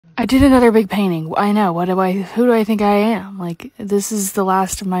I did another big painting. I know. Who do I think I am? Like, this is the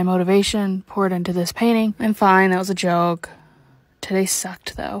last of my motivation poured into this painting. I'm fine. That was a joke. Today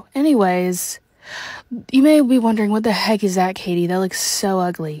sucked, though. Anyways, you may be wondering, what the heck is that, Katie? That looks so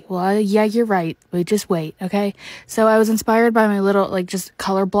ugly. Well, yeah, you're right. But just wait, okay? So I was inspired by my little, like, just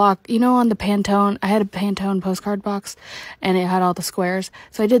color block. You know, on the Pantone, I had a Pantone postcard box, and it had all the squares.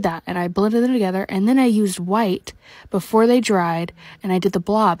 So I did that, and I blended them together, and then I used white before they dried, and I did the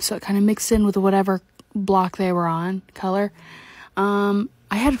blob, so it kind of mixed in with whatever block they were on, color.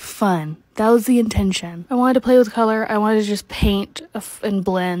 I had fun. That was the intention. I wanted to play with color. I wanted to just paint and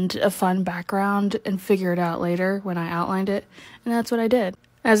blend a fun background and figure it out later when I outlined it. And that's what I did.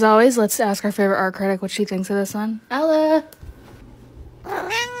 As always, let's ask our favorite art critic what she thinks of this one. Ella!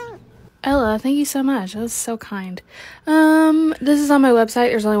 Ella, thank you so much. That was so kind. This is on my website.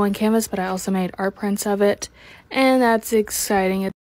 There's only one canvas, but I also made art prints of it. And that's exciting.